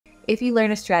if you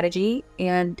learn a strategy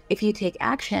and if you take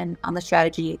action on the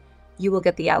strategy, you will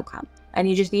get the outcome. And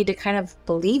you just need to kind of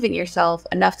believe in yourself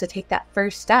enough to take that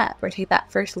first step or take that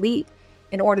first leap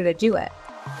in order to do it.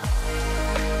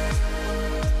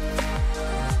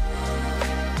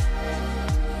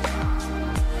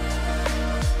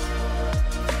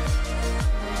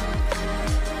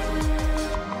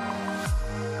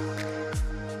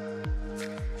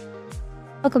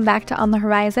 Welcome back to On The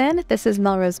Horizon. This is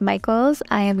Melrose Michaels.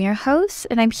 I am your host,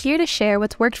 and I'm here to share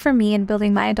what's worked for me in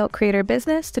building my adult creator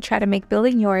business to try to make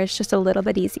building yours just a little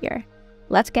bit easier.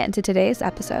 Let's get into today's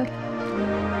episode.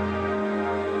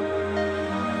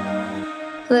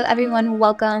 Hello everyone,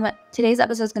 welcome. Today's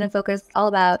episode is going to focus all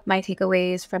about my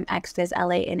takeaways from XBIZ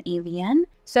LA and AVN.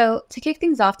 So to kick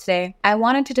things off today, I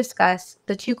wanted to discuss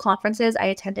the two conferences I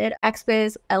attended,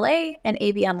 XBIZ LA and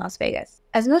AVN Las Vegas.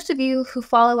 As most of you who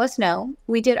follow us know,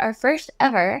 we did our first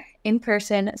ever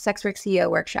in-person SWCEO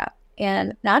workshop.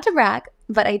 And not to brag,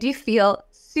 but I do feel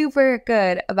super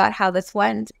good about how this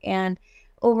went. And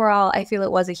overall, I feel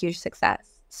it was a huge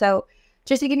success. So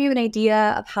just to give you an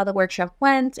idea of how the workshop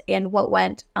went and what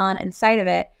went on inside of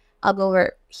it, I'll go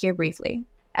over here briefly.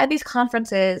 At these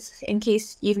conferences, in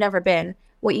case you've never been,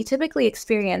 what you typically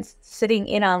experience sitting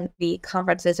in on the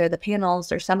conferences or the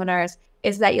panels or seminars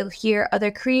is that you'll hear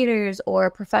other creators or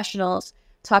professionals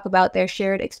talk about their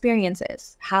shared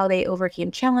experiences, how they overcame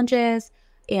challenges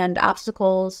and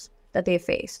obstacles that they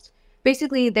faced.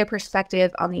 Basically, their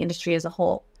perspective on the industry as a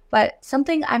whole. But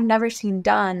something I've never seen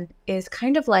done is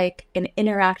kind of like an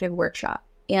interactive workshop.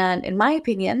 And in my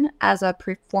opinion, as a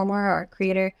performer or a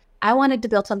creator, I wanted to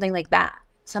build something like that.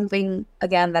 Something,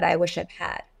 again, that I wish I've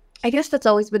had. I guess that's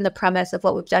always been the premise of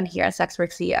what we've done here at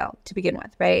SWCEO to begin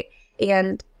with, right?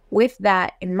 And with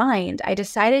that in mind, I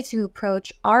decided to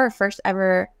approach our first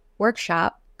ever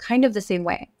workshop kind of the same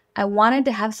way. I wanted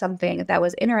to have something that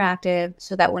was interactive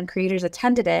so that when creators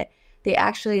attended it, they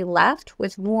actually left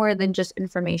with more than just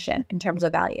information in terms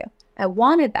of value. I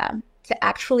wanted them to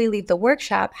actually leave the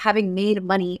workshop having made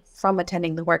money from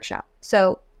attending the workshop.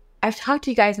 So I've talked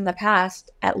to you guys in the past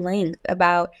at length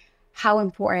about how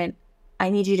important I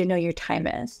need you to know your time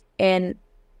is. And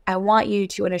I want you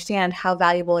to understand how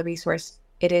valuable a resource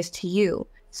it is to you.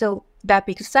 So that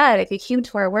being said, if you came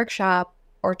to our workshop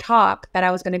or talk that I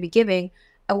was going to be giving,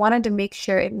 I wanted to make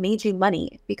sure it made you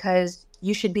money because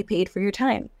you should be paid for your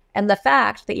time. And the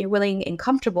fact that you're willing and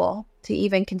comfortable to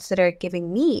even consider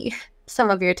giving me some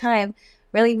of your time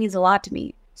really means a lot to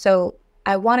me. So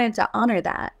I wanted to honor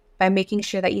that by making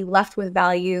sure that you left with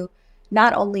value,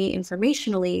 not only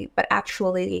informationally, but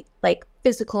actually like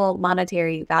physical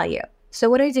monetary value. So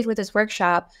what I did with this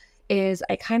workshop is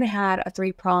I kind of had a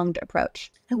three-pronged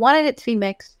approach. I wanted it to be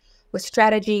mixed with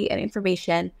strategy and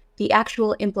information, the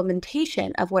actual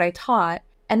implementation of what I taught,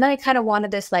 and then I kind of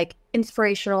wanted this like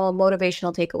inspirational,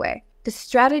 motivational takeaway. The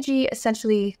strategy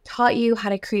essentially taught you how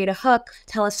to create a hook,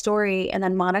 tell a story, and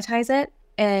then monetize it.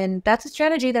 And that's a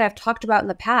strategy that I've talked about in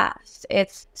the past.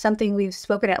 It's something we've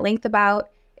spoken at length about.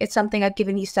 It's something I've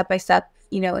given you step-by-step,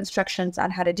 instructions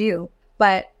on how to do.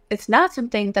 But it's not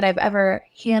something that I've ever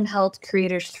handheld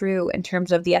creators through in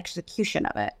terms of the execution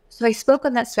of it. So I spoke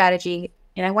on that strategy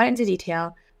and I went into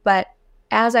detail, but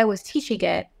as I was teaching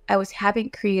it, I was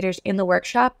having creators in the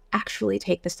workshop actually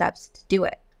take the steps to do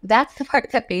it. That's the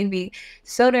part that made me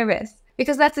so nervous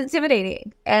because that's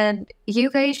intimidating. And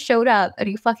you guys showed up and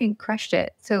you fucking crushed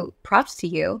it. So props to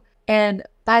you. And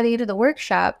by the end of the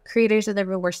workshop, creators in the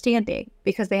room were standing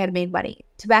because they had made money.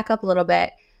 To back up a little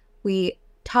bit, we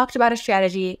talked about a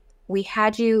strategy. We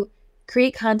had you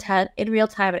create content in real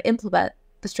time and implement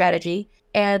the strategy.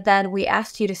 And then we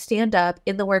asked you to stand up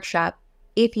in the workshop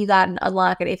if you got an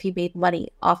unlock and if you made money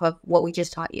off of what we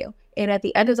just taught you. And at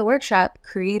the end of the workshop,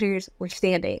 creators were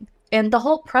standing. And the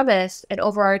whole premise and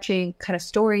overarching kind of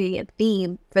story and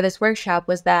theme for this workshop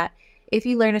was that if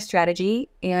you learn a strategy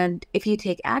and if you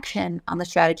take action on the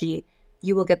strategy,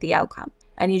 you will get the outcome.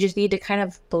 And you just need to kind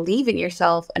of believe in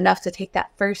yourself enough to take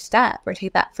that first step or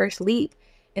take that first leap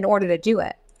in order to do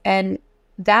it. And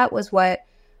that was what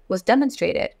was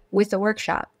demonstrated with the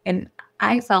workshop. And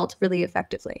I felt really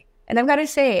effectively. And I'm going to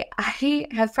say, I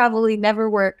have probably never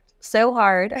worked so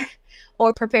hard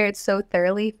or prepared so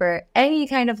thoroughly for any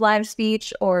kind of live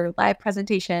speech or live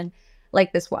presentation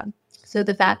like this one. So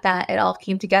the fact that it all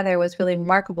came together was really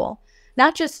remarkable,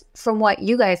 not just from what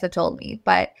you guys have told me,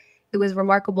 but it was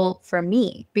remarkable for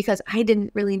me because I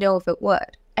didn't really know if it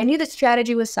would. I knew the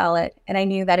strategy was solid, and I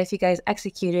knew that if you guys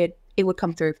executed, it would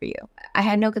come through for you. I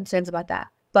had no concerns about that.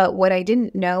 But what I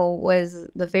didn't know was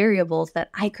the variables that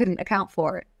I couldn't account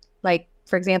for. Like,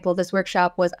 for example, this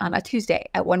workshop was on a Tuesday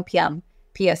at 1 p.m.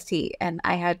 PST, and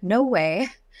I had no way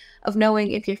of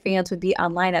knowing if your fans would be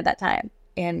online at that time.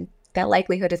 And that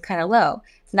likelihood is kind of low.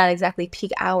 It's not exactly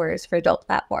peak hours for adult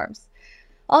platforms.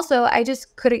 Also, I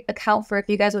just couldn't account for if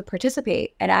you guys would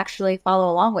participate and actually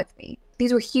follow along with me.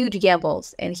 These were huge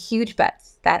gambles and huge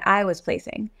bets that I was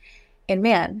placing. And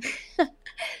man,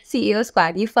 CEO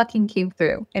Squad, you fucking came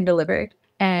through and delivered.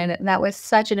 And that was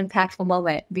such an impactful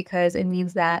moment because it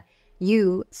means that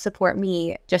you support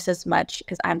me just as much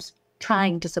as I'm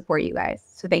trying to support you guys.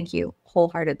 So thank you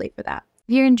wholeheartedly for that.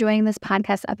 If you're enjoying this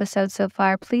podcast episode so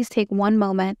far, please take one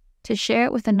moment to share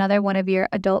it with another one of your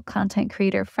adult content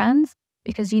creator friends,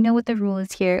 because you know what the rule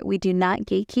is here. We do not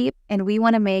gatekeep, and we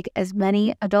want to make as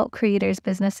many adult creators'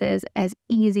 businesses as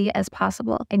easy as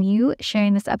possible. And you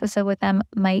sharing this episode with them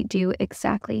might do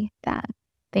exactly that.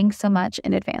 Thanks so much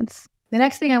in advance. The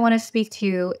next thing I want to speak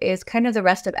to is kind of the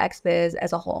rest of XBIZ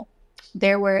as a whole.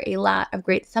 There were a lot of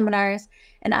great seminars,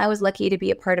 and I was lucky to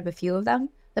be a part of a few of them.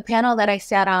 The panel that I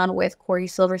sat on with Corey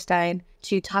Silverstein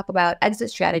to talk about exit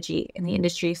strategy in the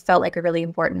industry felt like a really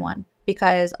important one,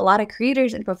 because a lot of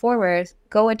creators and performers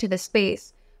go into this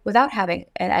space without having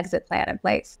an exit plan in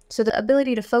place. So the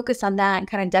ability to focus on that and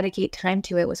kind of dedicate time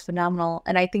to it was phenomenal.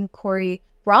 And I think Corey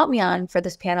brought me on for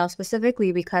this panel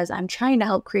specifically because I'm trying to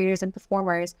help creators and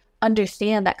performers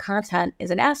understand that content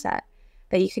is an asset,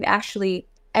 that you can actually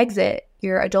exit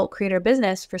your adult creator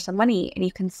business for some money and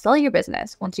you can sell your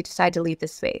business once you decide to leave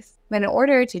this space. But in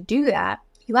order to do that,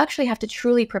 you actually have to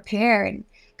truly prepare and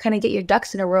kind of get your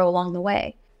ducks in a row along the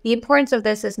way. The importance of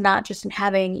this is not just in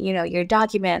having, your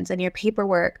documents and your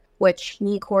paperwork, which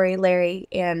me, Corey, Larry,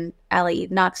 and Ali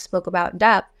Knox spoke about in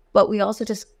depth, but we also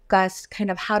discussed kind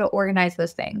of how to organize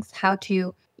those things, how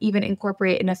to even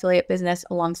incorporate an affiliate business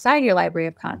alongside your library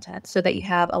of content so that you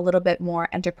have a little bit more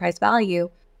enterprise value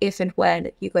if and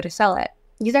when you go to sell it.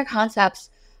 These are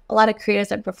concepts a lot of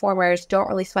creators and performers don't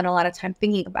really spend a lot of time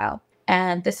thinking about.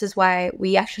 And this is why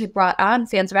we actually brought on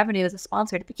Fans Revenue as a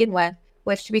sponsor to begin with,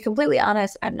 which, to be completely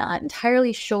honest, I'm not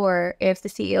entirely sure if the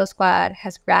CEO Squad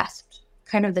has grasped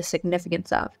kind of the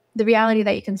significance of. The reality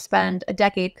that you can spend a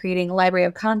decade creating a library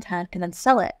of content and then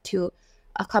sell it to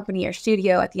a company or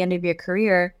studio at the end of your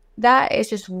career, that is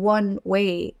just one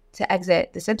way to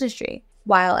exit this industry.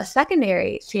 While a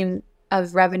secondary stream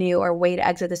of revenue or way to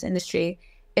exit this industry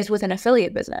is with an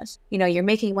affiliate business. You're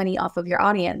making money off of your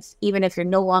audience, even if you're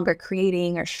no longer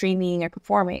creating or streaming or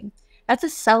performing. That's a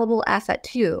sellable asset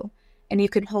too. And you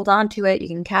can hold on to it, you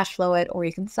can cash flow it, or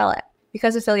you can sell it.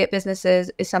 Because affiliate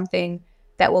businesses is something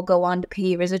that will go on to pay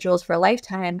you residuals for a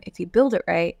lifetime if you build it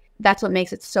right, that's what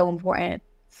makes it so important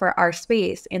for our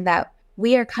space, in that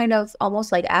we are kind of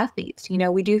almost like athletes.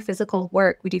 We do physical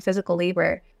work, we do physical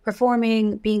labor.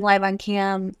 Performing, being live on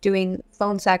cam, doing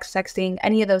phone sex, sexting,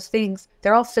 any of those things,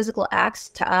 they're all physical acts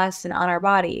to us and on our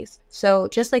bodies. So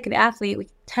just like an athlete, we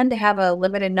tend to have a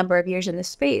limited number of years in this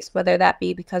space, whether that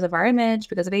be because of our image,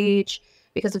 because of age,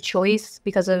 because of choice,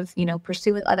 because of,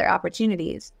 pursuing other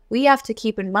opportunities. We have to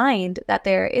keep in mind that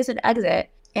there is an exit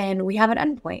and we have an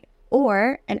endpoint,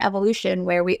 or an evolution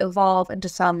where we evolve into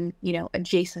some,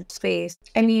 adjacent space.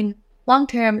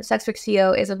 Long-term,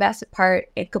 SWCEO is a massive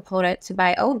part and component to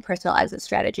my own personal exit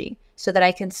strategy so that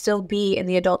I can still be in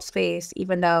the adult space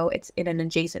even though it's in an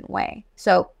adjacent way.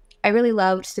 So I really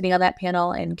loved sitting on that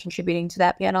panel and contributing to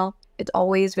that panel. It's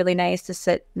always really nice to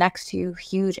sit next to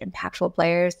huge, impactful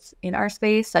players in our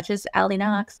space, such as Ali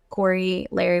Knox, Corey,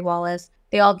 Larry Wallace.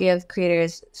 They all give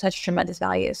creators such tremendous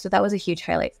value. So that was a huge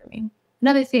highlight for me.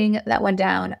 Another thing that went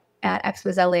down at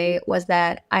XBIZ LA was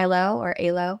that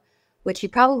ALO, which you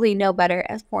probably know better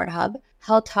as Pornhub,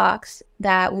 held talks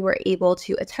that we were able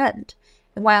to attend.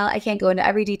 And while I can't go into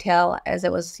every detail as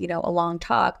it was, a long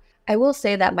talk, I will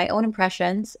say that my own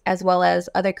impressions, as well as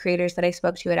other creators that I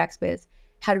spoke to at XBIZ,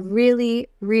 had really,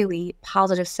 really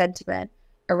positive sentiment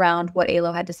around what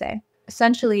ALO had to say.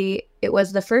 Essentially, it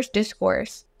was the first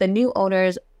discourse the new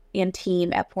owners and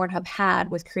team at Pornhub had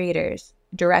with creators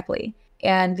directly.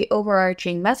 And the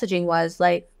overarching messaging was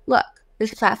like, look,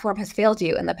 this platform has failed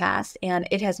you in the past and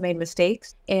it has made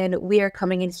mistakes, and we are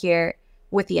coming in here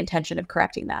with the intention of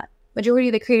correcting that. Majority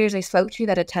of the creators I spoke to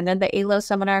that attended the ALO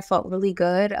seminar felt really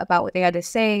good about what they had to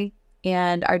say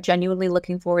and are genuinely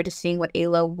looking forward to seeing what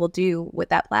ALO will do with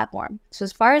that platform. So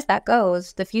as far as that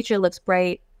goes, the future looks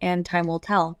bright and time will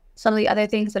tell. Some of the other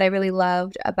things that I really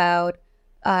loved about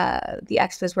the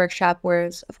XBIZ workshop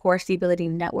was, of course, the ability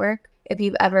to network. If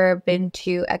you've ever been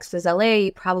to XBIZ LA,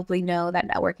 you probably know that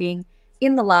networking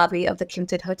in the lobby of the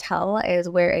Kimpton Hotel is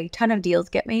where a ton of deals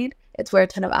get made. It's where a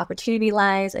ton of opportunity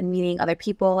lies, and meeting other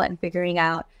people and figuring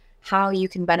out how you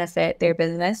can benefit their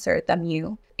business or them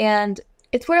you. And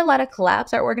it's where a lot of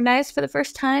collabs are organized for the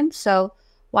first time. So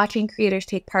watching creators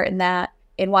take part in that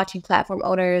and watching platform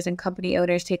owners and company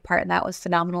owners take part in that was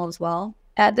phenomenal as well.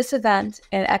 At this event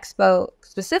and Expo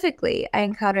specifically, I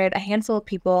encountered a handful of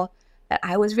people that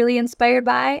I was really inspired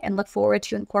by and look forward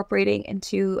to incorporating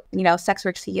into,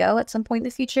 SWCEO at some point in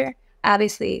the future.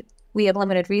 Obviously, we have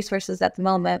limited resources at the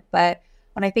moment, but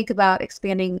when I think about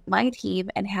expanding my team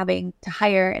and having to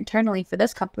hire internally for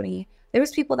this company, there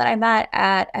was people that I met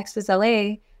at XBIZ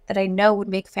LA that I know would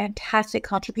make fantastic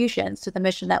contributions to the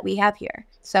mission that we have here.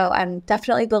 So I'm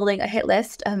definitely building a hit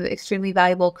list of extremely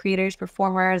valuable creators,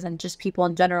 performers, and just people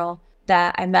in general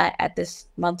that I met at this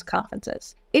month's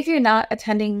conferences. If you're not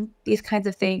attending these kinds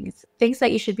of things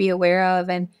that you should be aware of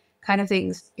and kind of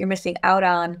things you're missing out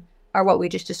on are what we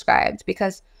just described,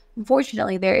 because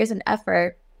unfortunately there is an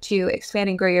effort to expand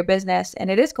and grow your business, and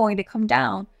it is going to come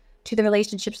down to the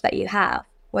relationships that you have,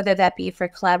 whether that be for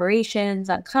collaborations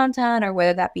on content or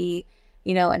whether that be,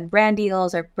 in brand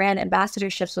deals or brand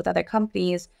ambassadorships with other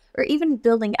companies, or even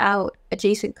building out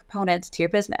adjacent components to your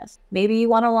business. Maybe you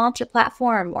want to launch a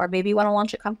platform, or maybe you want to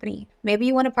launch a company. Maybe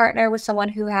you want to partner with someone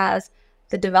who has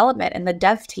the development and the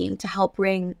dev team to help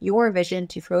bring your vision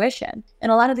to fruition.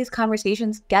 And a lot of these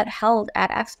conversations get held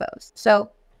at expos. So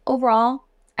overall,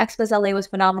 XBIZ LA was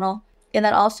phenomenal. And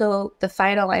then also the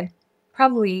final and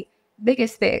probably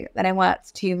biggest thing that I want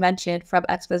to mention from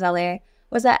XBIZ LA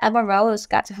was that Melrose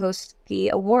got to host the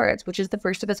awards, which is the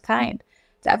first of its kind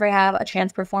to ever have a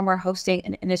trans performer hosting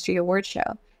an industry award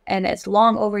show. And it's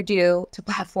long overdue to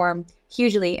platform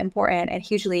hugely important and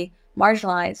hugely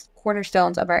marginalized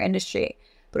cornerstones of our industry.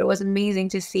 But it was amazing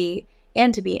to see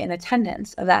and to be in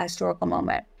attendance of that historical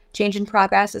moment. Change in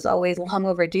progress is always long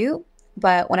overdue,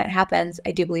 but when it happens,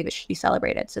 I do believe it should be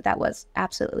celebrated. So that was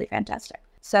absolutely fantastic.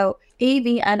 So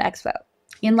AVN Expo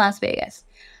in Las Vegas.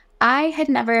 I had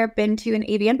never been to an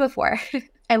AVN before.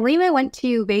 I believe I went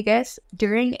to Vegas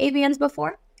during AVNs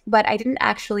before, but I didn't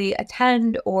actually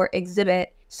attend or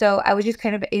exhibit. So I was just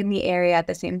kind of in the area at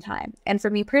the same time. And for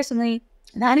me personally,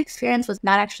 that experience was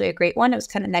not actually a great one. It was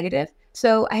kind of negative.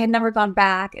 So I had never gone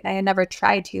back and I had never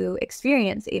tried to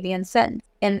experience AVN since.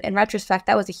 And in retrospect,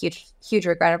 that was a huge, huge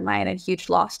regret of mine and huge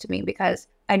loss to me, because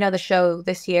I know the show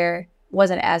this year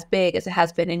wasn't as big as it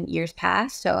has been in years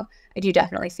past. So I do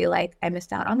definitely feel like I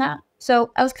missed out on that.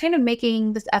 So I was kind of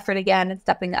making this effort again and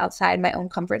stepping outside my own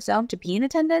comfort zone to be in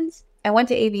attendance. I went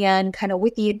to AVN kind of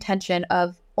with the intention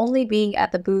of only being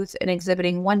at the booth and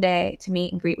exhibiting one day to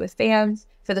meet and greet with fans,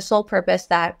 for the sole purpose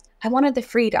that I wanted the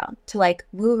freedom to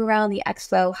move around the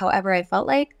expo however I felt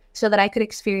like, so that I could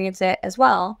experience it as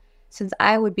well, since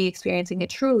I would be experiencing it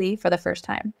truly for the first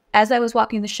time. As I was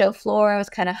walking the show floor, I was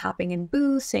kind of hopping in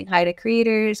booths, saying hi to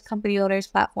creators, company owners,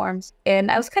 platforms,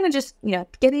 and I was kind of just,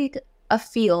 getting a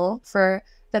feel for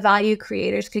the value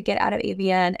creators could get out of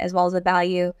AVN, as well as the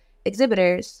value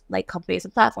exhibitors like companies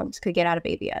and platforms could get out of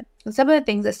AVN. And some of the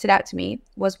things that stood out to me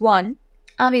was, one,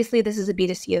 obviously this is a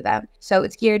B2C event, so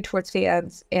it's geared towards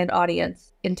fans and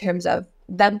audience in terms of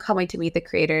them coming to meet the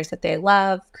creators that they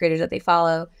love, creators that they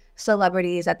follow,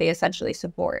 celebrities that they essentially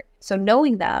support. So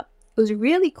knowing that, it was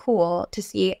really cool to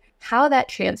see how that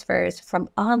transfers from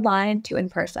online to in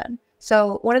person.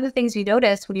 So one of the things you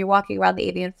notice when you're walking around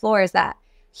the AVN floor is that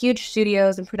huge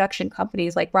studios and production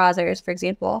companies like Brazzers, for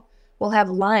example, will have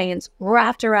lines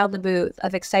wrapped around the booth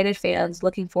of excited fans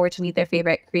looking forward to meet their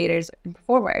favorite creators and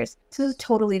performers. This is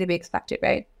totally to be expected,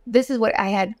 right? This is what I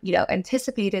had,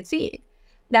 anticipated seeing.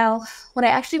 Now, when I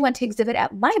actually went to exhibit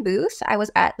at my booth, I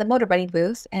was at the Motor Bunny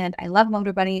booth, and I love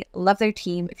Motor Bunny, love their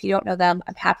team. If you don't know them,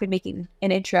 I'm happy making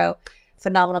an intro.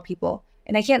 Phenomenal people.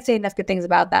 And I can't say enough good things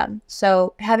about them.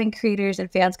 So having creators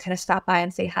and fans kind of stop by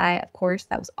and say hi, of course,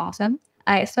 that was awesome.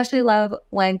 I especially love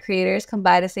when creators come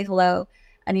by to say hello,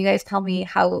 and you guys tell me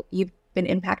how you've been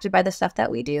impacted by the stuff that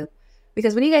we do.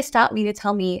 Because when you guys stop me to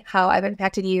tell me how I've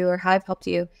impacted you or how I've helped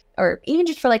you, or even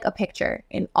just for a picture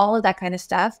and all of that kind of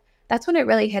stuff, that's when it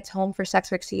really hits home for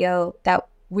SWCEO that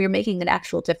we're making an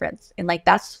actual difference. And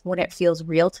that's when it feels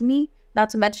real to me. Not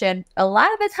to mention, a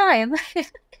lot of the time,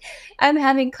 I'm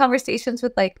having conversations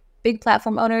with big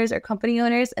platform owners or company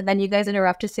owners, and then you guys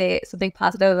interrupt to say something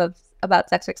positive about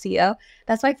SWCEO.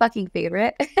 That's my fucking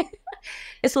favorite.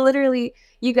 It's literally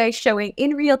you guys showing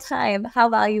in real time how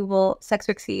valuable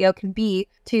SWCEO can be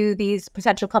to these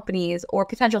potential companies or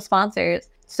potential sponsors.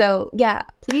 So yeah,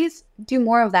 please do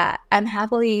more of that. I'm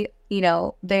happily,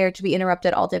 there to be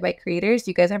interrupted all day by creators.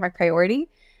 You guys are my priority,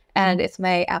 and it's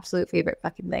my absolute favorite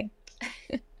fucking thing.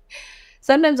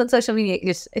 Sometimes on social media,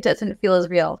 it doesn't feel as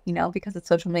real, because it's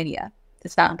social media.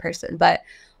 It's not in person. But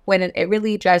when it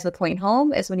really drives the point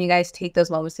home is when you guys take those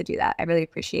moments to do that. I really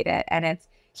appreciate it. And it's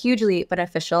hugely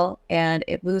beneficial, and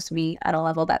it moves me at a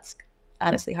level that's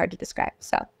honestly hard to describe.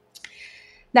 So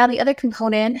Now, the other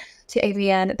component to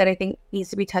AVN that I think needs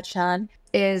to be touched on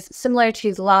is similar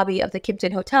to the lobby of the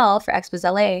Kimpton Hotel for XBIZ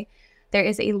LA. There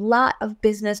is a lot of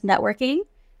business networking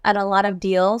and a lot of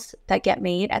deals that get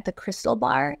made at the Crystal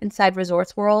Bar inside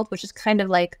Resorts World, which is kind of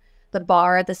like the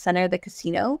bar at the center of the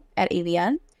casino at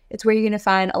AVN. It's where you're going to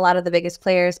find a lot of the biggest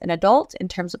players in adult in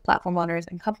terms of platform owners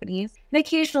and companies. And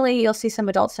occasionally you'll see some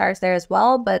adult stars there as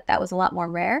well, but that was a lot more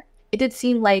rare. It did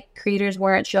seem like creators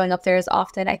weren't showing up there as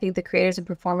often. I think the creators and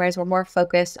performers were more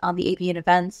focused on the AVN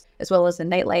events as well as the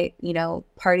nightlight,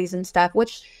 parties and stuff,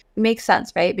 which makes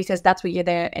sense, right? Because that's what you're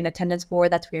there in attendance for.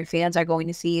 That's where your fans are going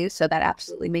to see you. So that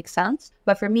absolutely makes sense.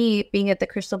 But for me, being at the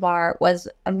Crystal Bar was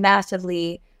a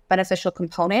massively beneficial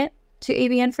component to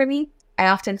AVN for me. I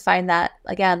often find that,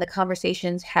 again, the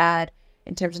conversations had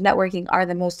in terms of networking are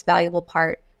the most valuable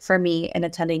part for me in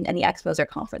attending any expos or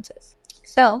conferences.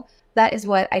 So that is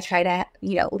what I try to,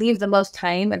 leave the most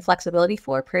time and flexibility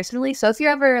for personally. So if you've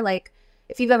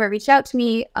ever reached out to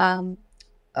me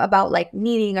about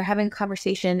meeting or having a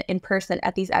conversation in person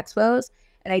at these expos,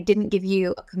 and I didn't give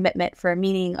you a commitment for a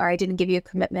meeting, or I didn't give you a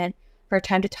commitment for a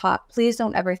time to talk, please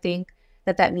don't ever think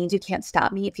that means you can't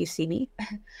stop me if you see me.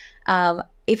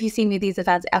 If you see me at these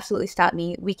events, absolutely stop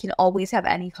me. We can always have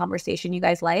any conversation you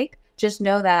guys like. Just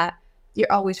know that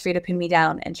you're always free to pin me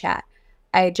down and chat.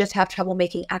 I just have trouble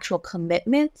making actual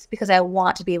commitments because I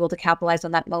want to be able to capitalize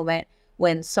on that moment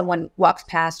when someone walks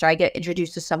past or I get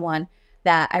introduced to someone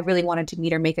that I really wanted to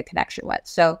meet or make a connection with.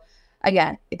 So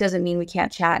again, it doesn't mean we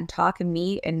can't chat and talk and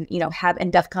meet and, have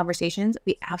in-depth conversations.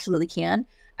 We absolutely can.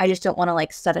 I just don't want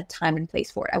to set a time and place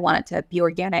for it. I want it to be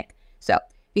organic. So if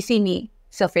you see me,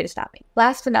 feel free to stop me.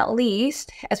 Last but not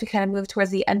least, as we kind of move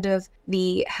towards the end of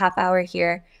the half hour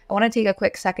here, I want to take a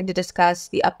quick second to discuss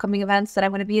the upcoming events that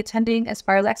I'm going to be attending as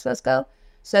far as expos go.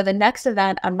 So the next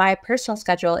event on my personal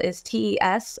schedule is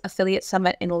TES Affiliate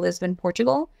Summit in Lisbon,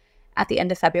 Portugal at the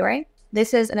end of February.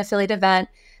 This is an affiliate event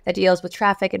that deals with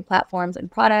traffic and platforms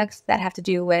and products that have to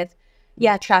do with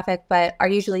traffic, but are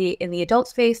usually in the adult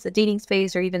space, the dating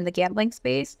space, or even the gambling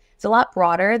space. It's a lot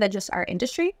broader than just our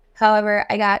industry. However,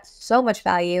 I got so much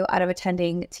value out of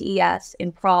attending TES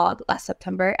in Prague last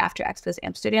September after XBIZ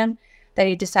Amsterdam that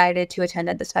I decided to attend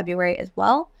it this February as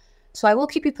well. So I will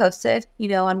keep you posted,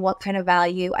 on what kind of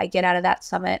value I get out of that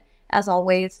summit. As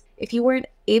always, if you weren't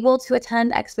able to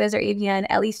attend XBIZ or AVN,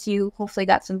 at least you hopefully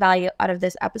got some value out of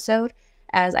this episode,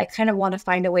 as I kind of want to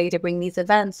find a way to bring these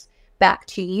events back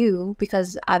to you,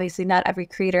 because obviously not every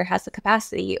creator has the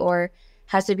capacity or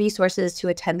has the resources to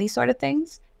attend these sort of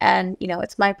things. And,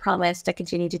 it's my promise to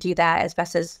continue to do that as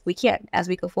best as we can as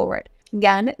we go forward.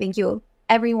 Again, thank you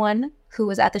everyone who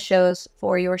was at the shows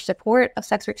for your support of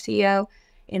SWCEO.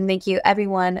 And thank you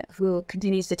everyone who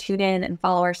continues to tune in and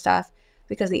follow our stuff,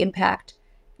 because the impact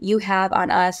you have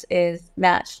on us is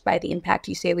matched by the impact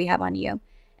you say we have on you.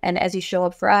 And as you show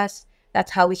up for us,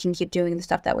 that's how we can keep doing the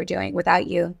stuff that we're doing. Without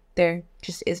you, there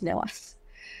just is no us.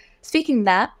 Speaking of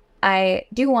that, I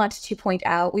do want to point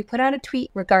out, we put out a tweet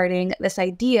regarding this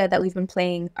idea that we've been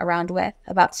playing around with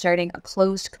about starting a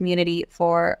closed community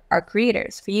for our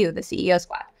creators, for you, the CEO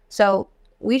squad. So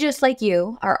we, just like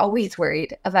you, are always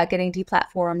worried about getting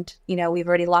deplatformed. We've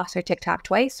already lost our TikTok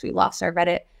twice. We lost our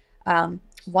Reddit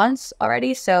once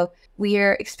already. So we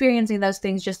are experiencing those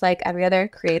things just like every other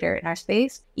creator in our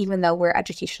space, even though we're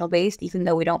educational based, even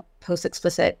though we don't post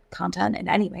explicit content in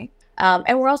any way.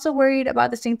 And we're also worried about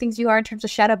the same things you are in terms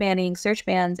of shadow banning, search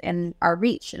bans, and our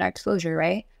reach and our exposure,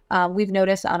 right? We've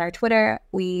noticed on our Twitter,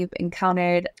 we've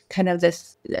encountered kind of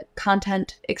this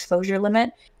content exposure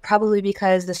limit, probably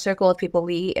because the circle of people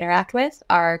we interact with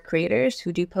are creators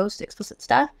who do post explicit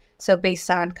stuff. So based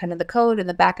on kind of the code and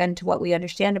the back end to what we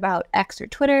understand about X or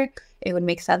Twitter, it would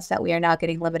make sense that we are now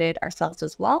getting limited ourselves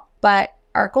as well. But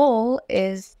our goal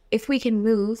is, if we can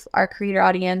move our creator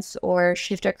audience or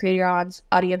shift our creator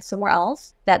audience somewhere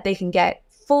else, that they can get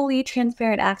fully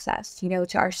transparent access,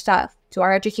 to our stuff, to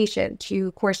our education,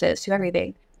 to courses, to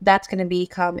everything. That's going to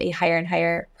become a higher and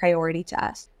higher priority to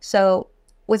us. So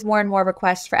with more and more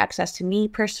requests for access to me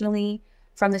personally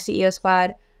from the CEO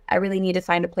squad, I really need to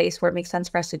find a place where it makes sense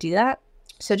for us to do that.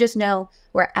 So just know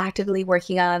we're actively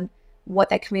working on what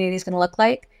that community is going to look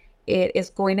like. It is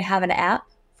going to have an app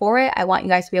for it. I want you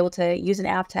guys to be able to use an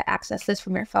app to access this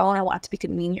from your phone. I want it to be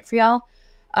convenient for y'all.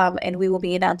 And we will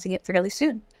be announcing it fairly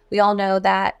soon. We all know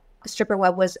that Stripper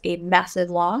Web was a massive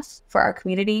loss for our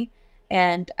community.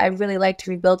 And I really like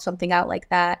to rebuild something out like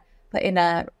that, but in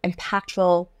a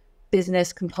impactful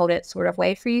business component sort of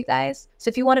way for you guys. So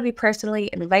if you want to be personally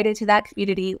invited to that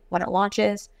community when it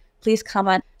launches, please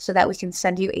comment so that we can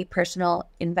send you a personal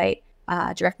invite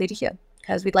directly to you,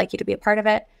 because we'd like you to be a part of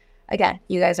it. Again,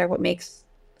 you guys are what makes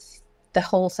the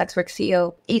whole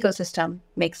SWCEO ecosystem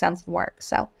makes sense and work.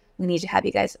 So we need to have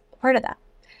you guys a part of that.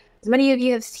 As many of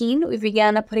you have seen, we've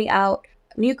begun putting out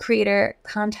new creator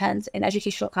content and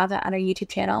educational content on our YouTube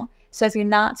channel. So if you're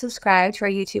not subscribed to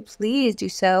our YouTube, please do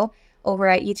so over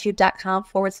at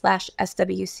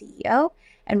youtube.com/SWCEO,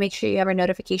 and make sure you have our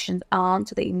notifications on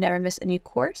so that you never miss a new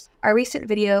course. Our recent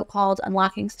video called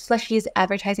Unlocking Slushy's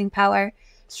Advertising Power,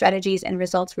 Strategies and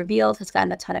Results Revealed has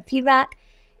gotten a ton of feedback.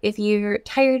 If you're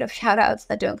tired of shoutouts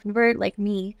that don't convert like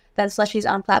me, then Slushy's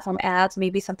on-platform ads may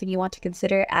be something you want to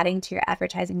consider adding to your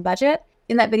advertising budget.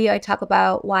 In that video, I talk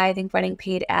about why I think running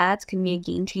paid ads can be a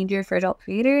game changer for adult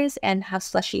creators and how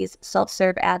Slushy's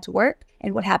self-serve ads work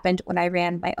and what happened when I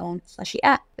ran my own Slushy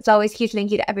ad. It's always a huge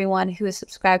thank you to everyone who is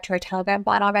subscribed to our Telegram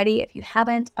bot already. If you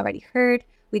haven't already heard,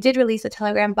 we did release a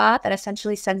Telegram bot that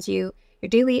essentially sends you your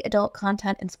daily adult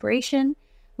content inspiration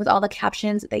with all the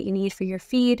captions that you need for your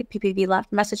feed, PPV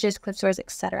left messages, clip stories,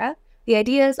 etc. The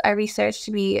ideas are researched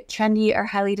to be trendy or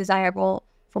highly desirable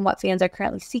from what fans are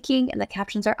currently seeking, and the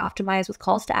captions are optimized with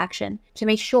calls to action to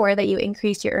make sure that you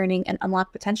increase your earning and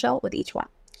unlock potential with each one.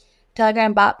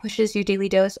 Telegram bot pushes your daily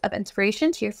dose of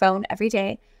inspiration to your phone every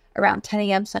day around 10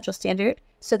 a.m. Central Standard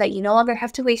so that you no longer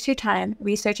have to waste your time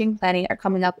researching, planning, or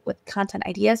coming up with content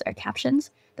ideas or captions.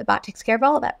 The bot takes care of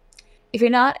all of that. If you're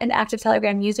not an active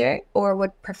Telegram user or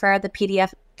would prefer the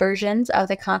PDF versions of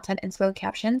the content inspo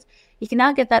captions, you can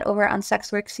now get that over on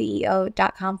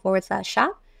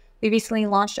SWCEO.com/shop. We recently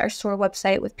launched our store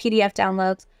website with PDF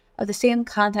downloads of the same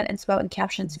content inspo and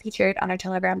captions featured on our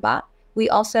Telegram bot. We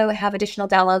also have additional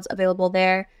downloads available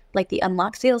there, like the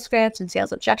unlock sales scripts and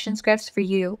sales objection scripts for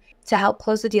you to help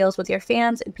close the deals with your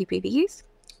fans and PPVs.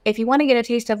 If you want to get a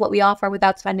taste of what we offer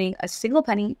without spending a single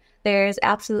penny, there's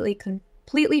absolutely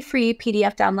completely free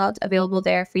PDF downloads available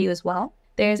there for you as well.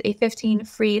 There's a 15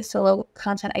 free solo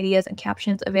content ideas and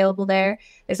captions available there.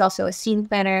 There's also a scene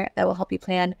planner that will help you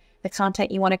plan the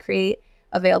content you want to create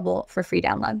available for free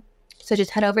download. So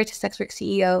just head over to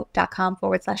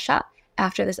SWCEO.com/shop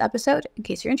after this episode in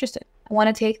case you're interested. I want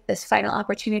to take this final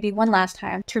opportunity one last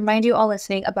time to remind you all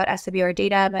listening about SWR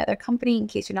Data, my other company, in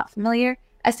case you're not familiar.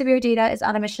 SWR Data is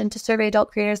on a mission to survey adult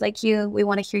creators like you. We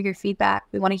want to hear your feedback.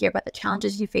 We want to hear about the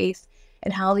challenges you face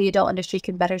and how the adult industry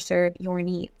can better serve your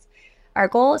needs. Our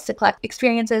goal is to collect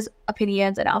experiences,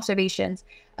 opinions, and observations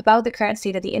about the current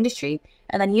state of the industry,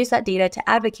 and then use that data to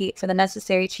advocate for the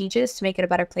necessary changes to make it a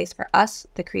better place for us,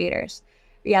 the creators.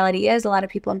 Reality is, a lot of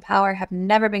people in power have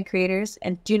never been creators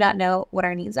and do not know what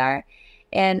our needs are,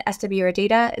 and SWR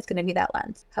Data is going to be that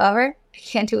lens. However, I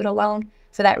can't do it alone.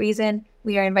 For that reason,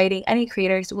 we are inviting any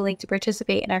creators willing to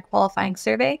participate in our qualifying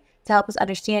survey to help us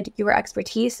understand your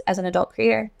expertise as an adult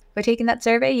creator. By taking that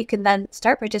survey, you can then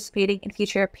start participating in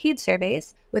future paid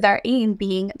surveys, with our aim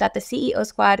being that the CEO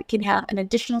squad can have an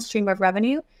additional stream of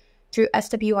revenue through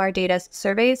SWR Data's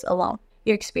surveys alone.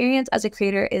 Your experience as a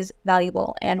creator is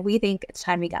valuable, and we think it's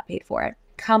time we got paid for it.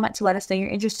 Comment to let us know you're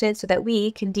interested so that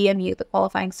we can DM you the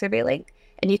qualifying survey link,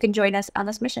 and you can join us on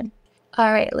this mission.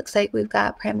 All right, looks like we've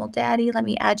got Primal Daddy. Let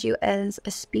me add you as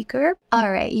a speaker. All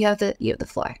right, you have the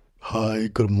floor. Hi,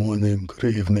 good morning,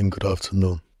 good evening, good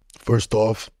afternoon. First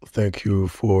off, thank you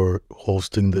for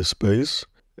hosting this space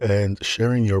and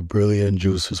sharing your brilliant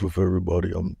juices with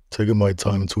everybody. I'm taking my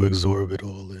time to absorb it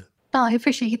all in. Oh, I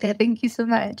appreciate that. Thank you so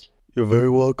much. You're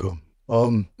very welcome.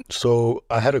 So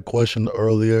I had a question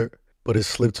earlier, but it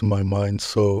slipped my mind.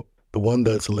 So the one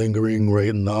that's lingering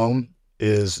right now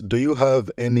is, do you have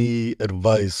any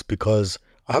advice? Because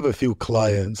I have a few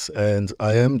clients and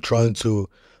I am trying to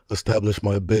establish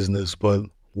my business, but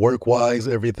work-wise,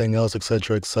 everything else,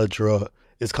 etc.,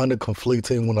 it's kind of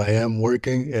conflicting when I am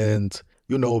working. And,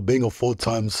 you know, being a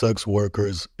full-time sex worker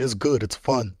is good. It's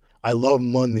fun. I love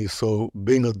money. So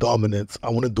being a dominant, I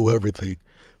want to do everything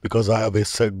because I have a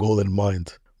set goal in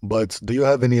mind. But do you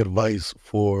have any advice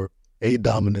for a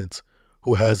dominant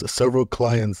who has several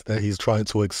clients that he's trying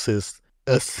to assist,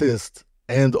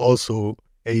 and also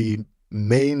a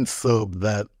main sub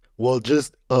that, well,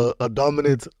 just a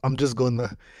dominant,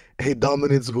 a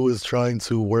dominant who is trying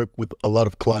to work with a lot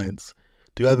of clients?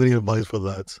 Do you have any advice for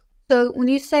that? So when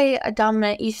you say a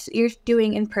dominant, you're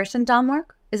doing in-person dom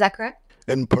work? Is that correct?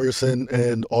 In person,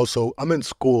 and also I'm in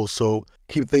school, so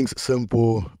keep things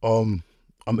simple. I'm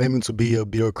aiming to be a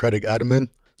bureaucratic admin,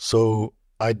 so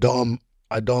I dom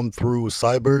through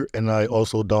cyber, and I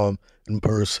also dom in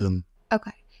person.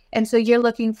 Okay. And so you're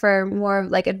looking for more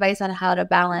like advice on how to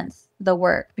balance the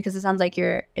work, because it sounds like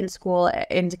you're in school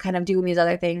and kind of doing these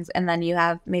other things, and then you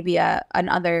have maybe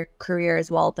another career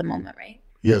as well at the moment, right?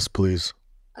 Yes, please.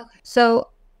 Okay. So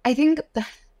I think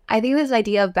this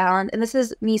idea of balance, and this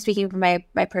is me speaking from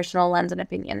my personal lens and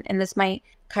opinion, and this might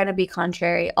kind of be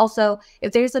contrary. Also,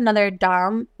 if there's another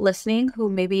Dom listening who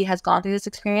maybe has gone through this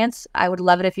experience, I would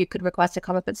love it if you could request to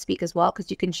come up and speak as well, because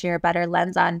you can share a better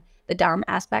lens on the Dom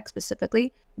aspect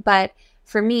specifically. But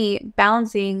for me,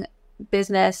 balancing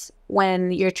business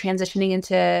when you're transitioning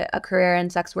into a career in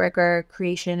sex work or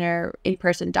creation or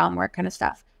in-person Dom work kind of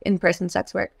stuff, in-person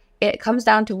sex work, it comes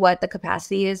down to what the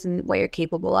capacity is and what you're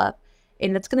capable of.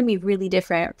 And it's going to be really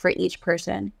different for each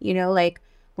person. You know, like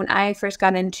when I first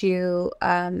got into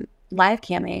live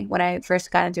camming, when I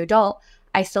first got into adult,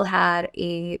 I still had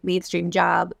a mainstream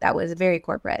job that was very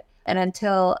corporate. And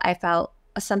until I felt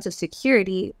a sense of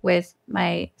security with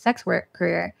my sex work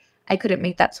career, I couldn't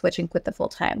make that switch and quit the full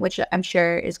time, which I'm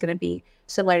sure is going to be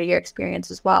similar to your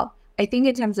experience as well. I think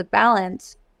in terms of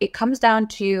balance, it comes down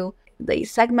to the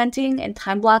segmenting and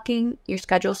time blocking your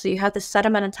schedule. So you have the set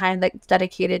amount of time that's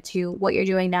dedicated to what you're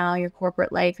doing now, your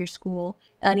corporate life, your school,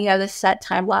 and you have this set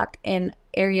time block and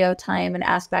area of time and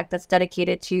aspect that's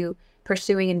dedicated to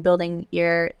pursuing and building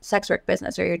your sex work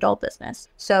business or your adult business.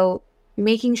 So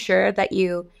making sure that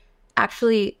you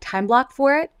actually time block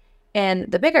for it.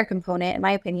 And the bigger component, in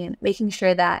my opinion, making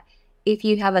sure that if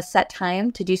you have a set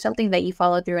time to do something, that you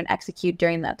follow through and execute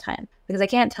during that time. Because I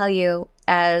can't tell you,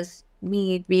 as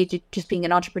me just being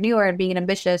an entrepreneur and being an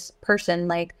ambitious person,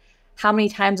 like how many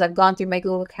times I've gone through my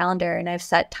Google Calendar and I've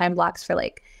set time blocks for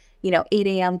 8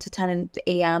 a.m. to 10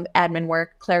 a.m. admin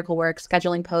work, clerical work,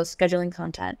 scheduling posts, scheduling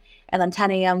content, and then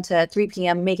 10 a.m. to 3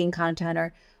 p.m. making content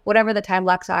or whatever the time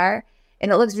blocks are.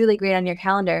 And it looks really great on your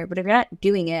calendar, but if you're not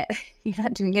doing it, you're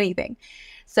not doing anything.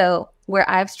 So where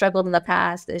I've struggled in the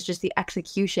past is just the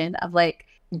execution of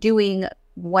doing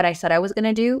what I said I was going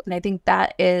to do. And I think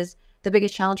that is the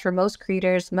biggest challenge for most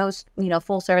creators, most,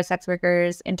 full service sex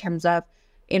workers in terms of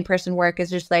in-person work,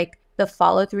 is just the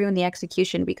follow through and the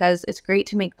execution, because it's great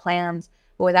to make plans,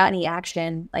 but without any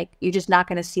action, you're just not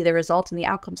going to see the results and the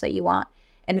outcomes that you want.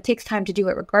 And it takes time to do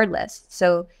it regardless.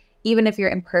 So even if you're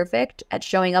imperfect at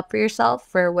showing up for yourself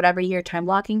for whatever you're time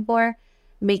blocking for,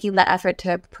 making that effort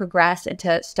to progress and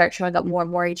to start showing up more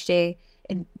and more each day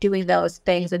and doing those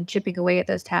things and chipping away at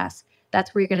those tasks,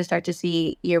 that's where you're going to start to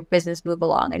see your business move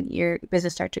along and your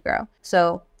business start to grow.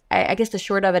 So I guess the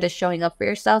short of it is showing up for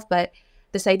yourself. But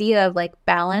this idea of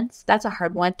balance, that's a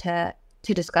hard one to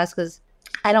discuss, because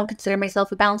I don't consider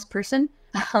myself a balanced person.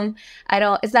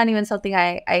 It's not even something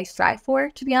I strive for,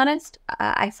 to be honest.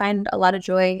 I find a lot of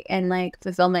joy and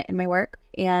fulfillment in my work.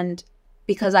 And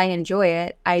because I enjoy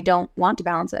it, I don't want to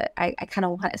balance it. I kind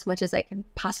of want as much as I can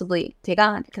possibly take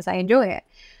on because I enjoy it.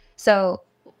 So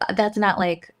that's not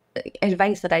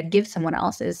advice that I'd give someone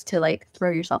else, is to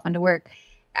throw yourself into work.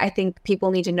 I think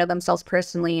people need to know themselves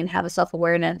personally and have a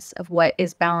self-awareness of what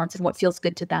is balance and what feels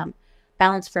good to them.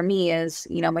 Balance for me is,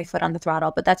 my foot on the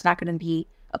throttle, but that's not going to be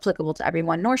applicable to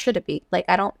everyone, nor should it be.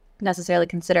 I don't necessarily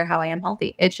consider how I am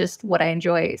healthy. It's just what I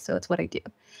enjoy, so it's what I do.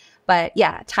 But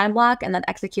yeah, time block and then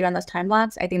execute on those time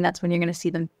blocks. I think that's when you're going to see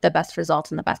the best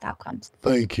results and the best outcomes.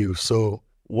 Thank you. So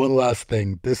one last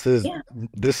thing. This is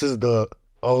the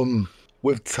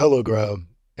with Telegram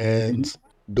and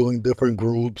doing different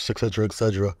groups,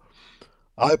 etc.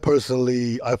 I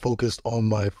focused on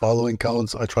my following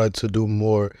counts. I tried to do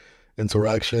more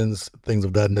interactions, things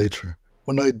of that nature.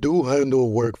 When I do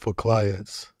handle work for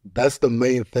clients, that's the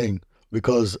main thing,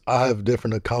 because I have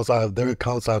different accounts. I have their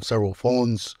accounts, I have several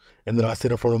phones, and then I sit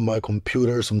in front of my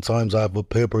computer. Sometimes I have a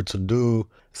paper to do,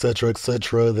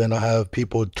 etc. Then I have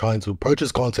people trying to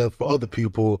purchase content for other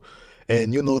people.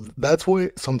 And, that's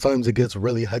where sometimes it gets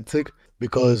really hectic,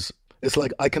 because it's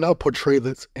I cannot portray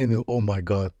this in, oh my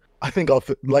God. I think I'll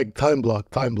time block.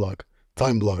 That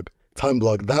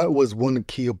was one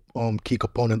key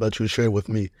component that you shared with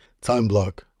me. Time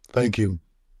block. Thank you.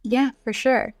 Yeah, for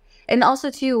sure. And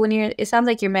also too, it sounds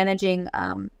like you're managing,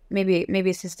 maybe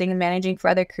assisting and managing for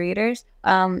other creators.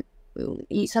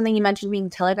 Something you mentioned being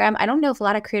Telegram. I don't know if a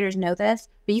lot of creators know this,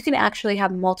 but you can actually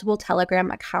have multiple Telegram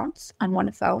accounts on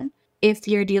one phone. If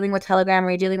you're dealing with Telegram or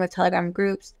you're dealing with Telegram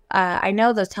groups, I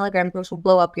know those Telegram groups will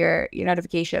blow up your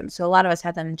notifications. So a lot of us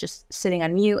have them just sitting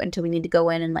on mute until we need to go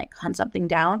in and hunt something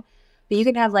down. But you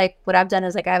can have what I've done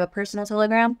is I have a personal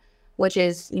Telegram, which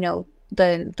is,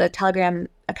 the Telegram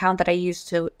account that I use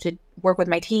to work with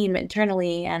my team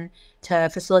internally and to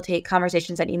facilitate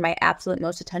conversations that need my absolute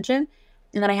most attention.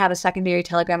 And then I have a secondary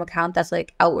Telegram account that's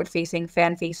outward facing,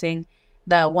 fan facing,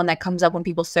 the one that comes up when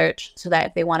people search, so that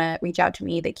if they want to reach out to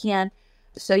me, they can.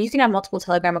 So you can have multiple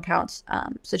Telegram accounts.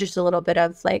 So just a little bit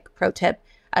of pro tip.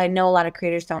 I know a lot of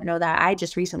creators don't know that. I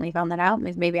just recently found that out.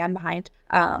 Maybe I'm behind.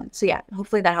 So yeah,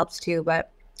 hopefully that helps too.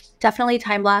 But definitely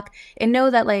time block, and know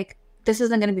that this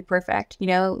isn't going to be perfect,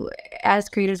 as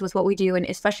creators with what we do, and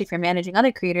especially if you're managing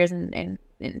other creators and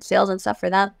sales and stuff for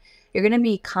them, you're going to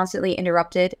be constantly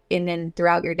interrupted in and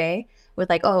throughout your day with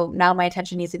like, oh, now my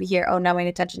attention needs to be here. Oh, now my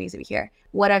attention needs to be here.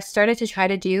 What I've started to try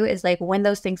to do is like when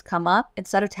those things come up,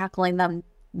 instead of tackling them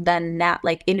then not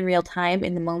like in real time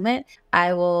in the moment,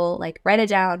 I will like write it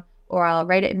down, or I'll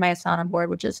write it in my Asana board,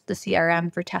 which is the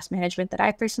CRM for task management that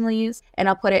I personally use. And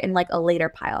I'll put it in like a later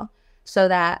pile, so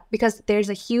that, because there's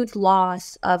a huge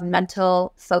loss of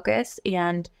mental focus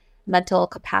and mental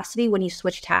capacity when you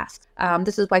switch tasks.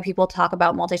 This is why people talk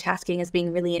about multitasking as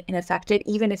being really ineffective.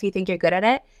 Even if you think you're good at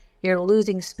it, you're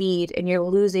losing speed and you're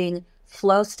losing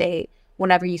flow state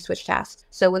whenever you switch tasks.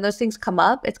 So when those things come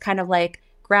up, it's kind of like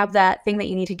grab that thing that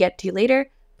you need to get to later,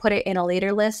 put it in a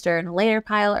later list or in a later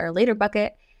pile or a later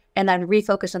bucket, and then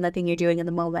refocus on the thing you're doing in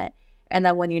the moment. And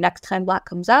then when your next time block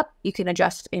comes up, you can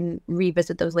adjust and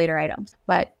revisit those later items.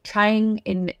 But trying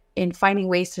in finding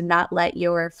ways to not let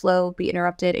your flow be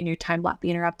interrupted and your time block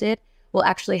be interrupted will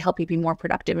actually help you be more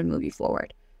productive and move you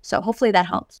forward. So hopefully that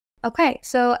helps. Okay,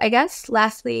 so I guess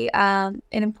lastly,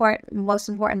 most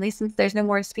importantly, since there's no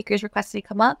more speakers requested to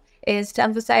come up, is to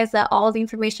emphasize that all the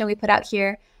information we put out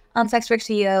here on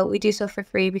SWCEO, we do so for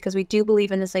free because we do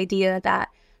believe in this idea that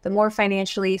the more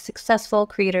financially successful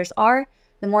creators are,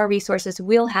 the more resources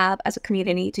we'll have as a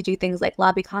community to do things like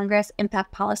lobby Congress,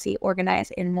 impact policy,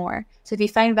 organize, and more. So if you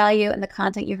find value in the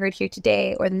content you heard here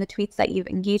today or in the tweets that you've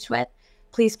engaged with,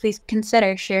 please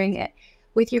consider sharing it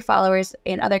with your followers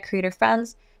and other creator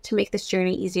friends to make this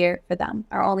journey easier for them.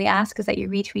 Our only ask is that you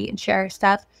retweet and share our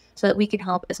stuff so that we can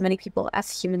help as many people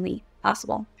as humanly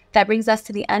possible. That brings us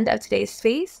to the end of today's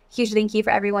space. Huge thank you for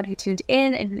everyone who tuned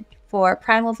in, and for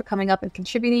Primal for coming up and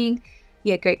contributing.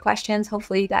 You had great questions.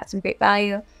 Hopefully you got some great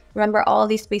value. Remember, all of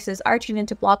these spaces are tuned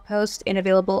into blog posts and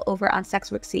available over on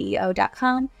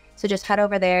SWCEO.com. So just head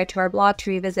over there to our blog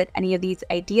to revisit any of these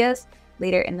ideas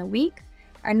later in the week.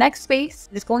 Our next space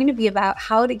is going to be about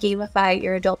how to gamify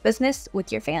your adult business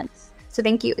with your fans. So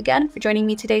thank you again for joining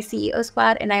me today, CEO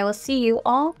Squad, and I will see you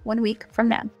all 1 week from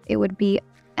now. It would be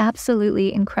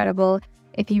absolutely incredible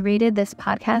if you rated this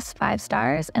podcast 5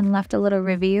 stars and left a little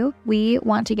review. We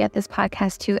want to get this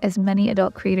podcast to as many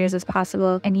adult creators as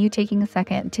possible, and you taking a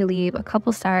second to leave a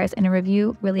couple stars and a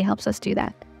review really helps us do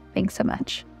that. Thanks so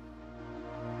much.